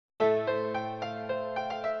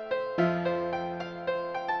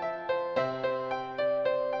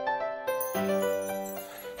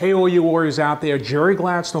Hey, all you warriors out there, Jerry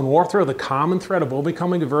Gladstone, author of The Common Thread of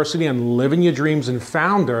Overcoming Adversity and Living Your Dreams and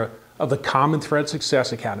founder of the Common Thread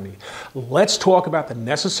Success Academy. Let's talk about the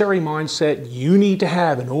necessary mindset you need to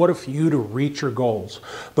have in order for you to reach your goals.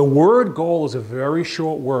 The word goal is a very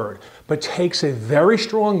short word, but takes a very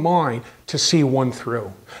strong mind to see one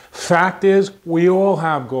through. Fact is, we all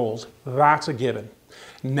have goals. That's a given.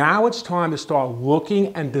 Now it's time to start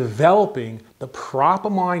looking and developing the proper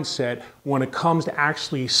mindset when it comes to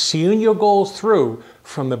actually seeing your goals through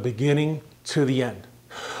from the beginning to the end.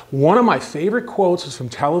 One of my favorite quotes is from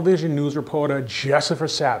television news reporter Jessica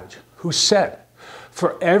Savage, who said,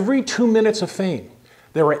 "For every 2 minutes of fame,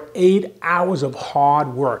 there are 8 hours of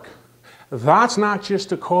hard work." That's not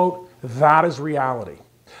just a quote, that is reality.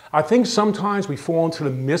 I think sometimes we fall into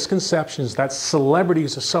the misconceptions that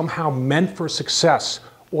celebrities are somehow meant for success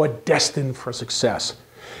or destined for success.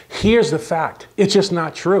 Here's the fact, it's just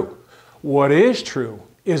not true. What is true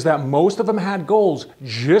is that most of them had goals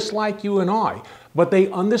just like you and I, but they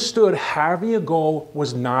understood having a goal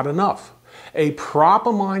was not enough. A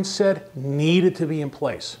proper mindset needed to be in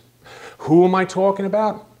place. Who am I talking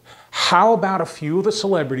about? How about a few of the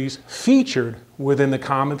celebrities featured within the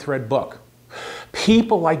Common Thread book?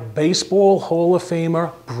 People like Baseball Hall of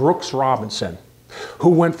Famer Brooks Robinson, who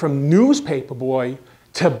went from newspaper boy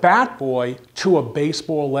to bat boy to a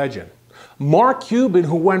baseball legend. Mark Cuban,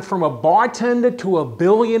 who went from a bartender to a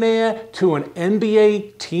billionaire to an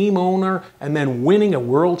NBA team owner and then winning a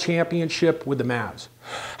world championship with the Mavs.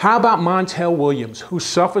 How about Montel Williams, who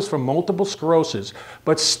suffers from multiple sclerosis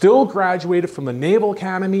but still graduated from the Naval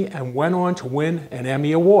Academy and went on to win an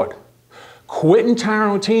Emmy Award? Quentin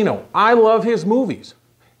Tarantino, I love his movies.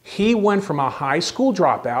 He went from a high school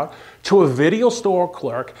dropout to a video store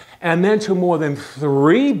clerk and then to more than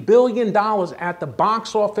 $3 billion at the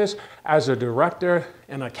box office as a director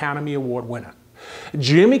and Academy Award winner.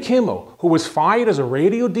 Jimmy Kimmel, who was fired as a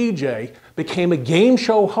radio DJ, became a game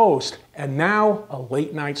show host and now a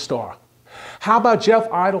late night star. How about Jeff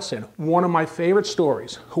Idelson, one of my favorite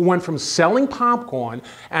stories, who went from selling popcorn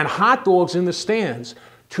and hot dogs in the stands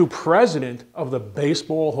to president of the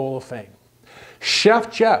Baseball Hall of Fame. Chef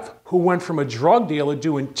Jeff, who went from a drug dealer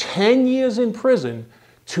doing 10 years in prison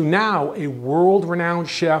to now a world-renowned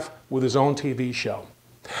chef with his own TV show.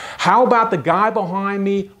 How about the guy behind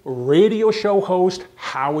me, radio show host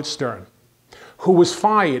Howard Stern, who was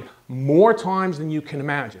fired more times than you can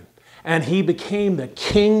imagine, and he became the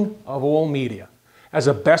king of all media as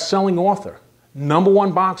a best-selling author,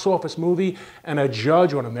 #1 box office movie, and a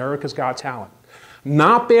judge on America's Got Talent.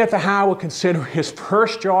 Not bad for Howard considering his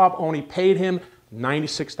first job only paid him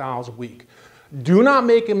 $96 a week. Do not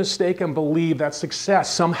make a mistake and believe that success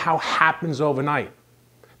somehow happens overnight.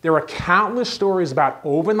 There are countless stories about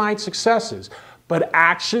overnight successes, but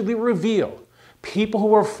actually reveal people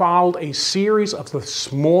who have followed a series of the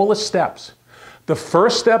smallest steps. The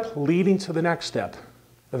first step leading to the next step,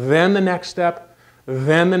 then the next step,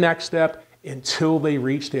 then the next step, until they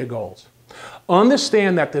reach their goals.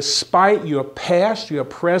 Understand that despite your past, your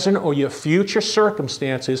present, or your future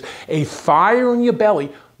circumstances, a fire in your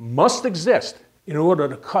belly must exist in order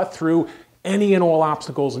to cut through any and all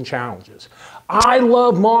obstacles and challenges. I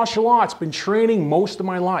love martial arts, been training most of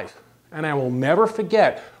my life, and I will never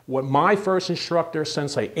forget what my first instructor,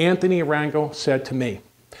 Sensei Anthony Arango, said to me.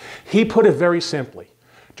 He put it very simply.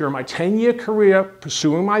 During my 10-year career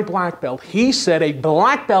pursuing my black belt, he said a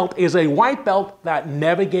black belt is a white belt that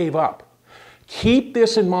never gave up. Keep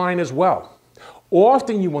this in mind as well.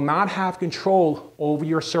 Often you will not have control over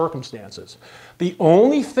your circumstances. The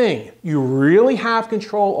only thing you really have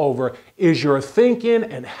control over is your thinking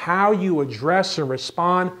and how you address and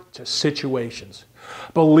respond to situations.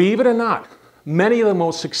 Believe it or not, many of the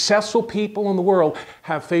most successful people in the world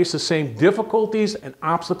have faced the same difficulties and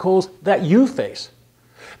obstacles that you face.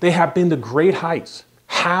 They have been to great heights,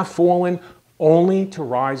 have fallen, only to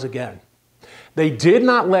rise again. They did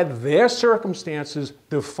not let their circumstances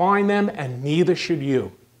define them, and neither should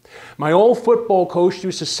you. My old football coach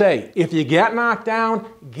used to say, if you get knocked down,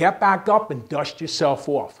 get back up and dust yourself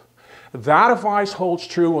off. That advice holds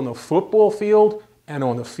true on the football field and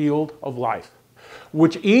on the field of life.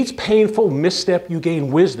 With each painful misstep, you gain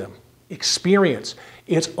wisdom, experience.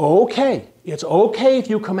 It's okay. It's okay if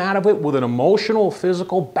you come out of it with an emotional,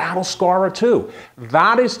 physical battle scar or two.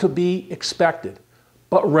 That is to be expected.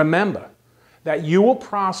 But remember, that you will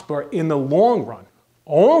prosper in the long run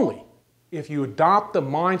only if you adopt the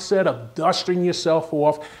mindset of dusting yourself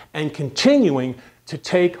off and continuing to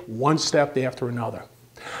take one step after another.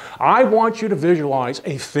 I want you to visualize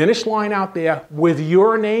a finish line out there with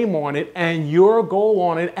your name on it and your goal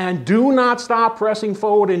on it, and do not stop pressing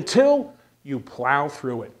forward until you plow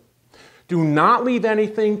through it. Do not leave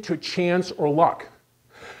anything to chance or luck.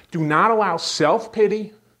 Do not allow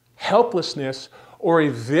self-pity, helplessness, or a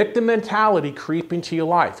victim mentality creep into your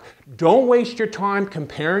life. Don't waste your time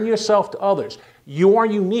comparing yourself to others. You are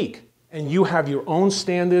unique, and you have your own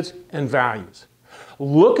standards and values.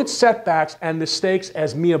 Look at setbacks and mistakes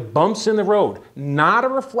as mere bumps in the road, not a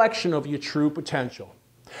reflection of your true potential.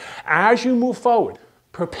 As you move forward,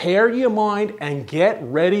 prepare your mind and get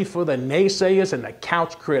ready for the naysayers and the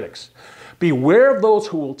couch critics. Beware of those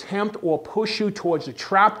who will tempt or push you towards the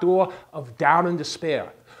trapdoor of doubt and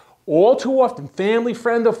despair. All too often, family,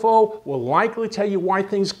 friend, or foe will likely tell you why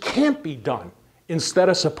things can't be done instead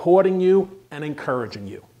of supporting you and encouraging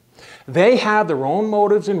you. They have their own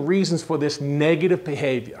motives and reasons for this negative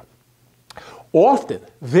behavior. Often,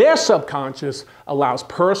 their subconscious allows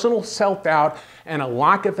personal self-doubt and a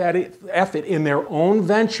lack of effort in their own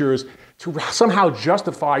ventures to somehow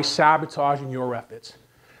justify sabotaging your efforts.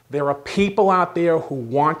 There are people out there who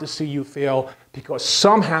want to see you fail because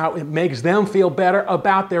somehow it makes them feel better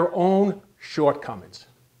about their own shortcomings.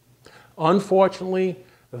 Unfortunately,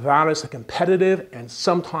 that is the competitive and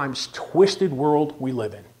sometimes twisted world we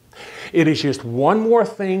live in. It is just one more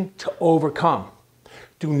thing to overcome.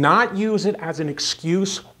 Do not use it as an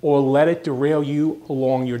excuse or let it derail you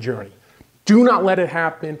along your journey. Do not let it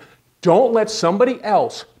happen. Don't let somebody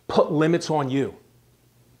else put limits on you.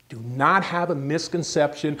 Do not have a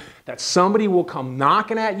misconception that somebody will come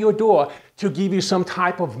knocking at your door to give you some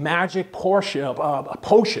type of magic potion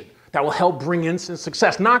that will help bring instant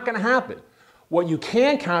success. Not going to happen. What you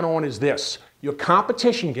can count on is this: your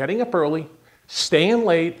competition getting up early, staying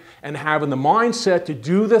late, and having the mindset to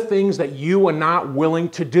do the things that you are not willing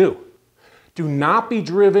to do. Do not be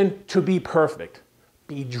driven to be perfect.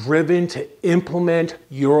 Be driven to implement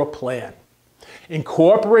your plan.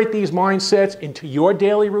 Incorporate these mindsets into your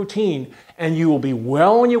daily routine, and you will be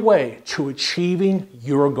well on your way to achieving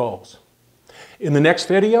your goals. In the next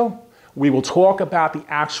video, we will talk about the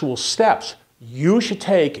actual steps you should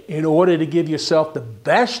take in order to give yourself the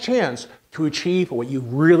best chance to achieve what you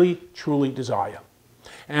really, truly desire.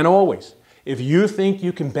 And always, if you think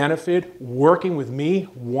you can benefit working with me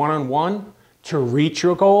one-on-one to reach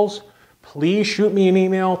your goals, please shoot me an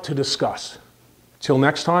email to discuss. Till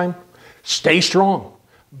next time, stay strong,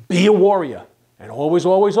 be a warrior, and always,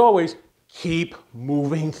 always, always keep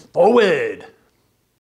moving forward.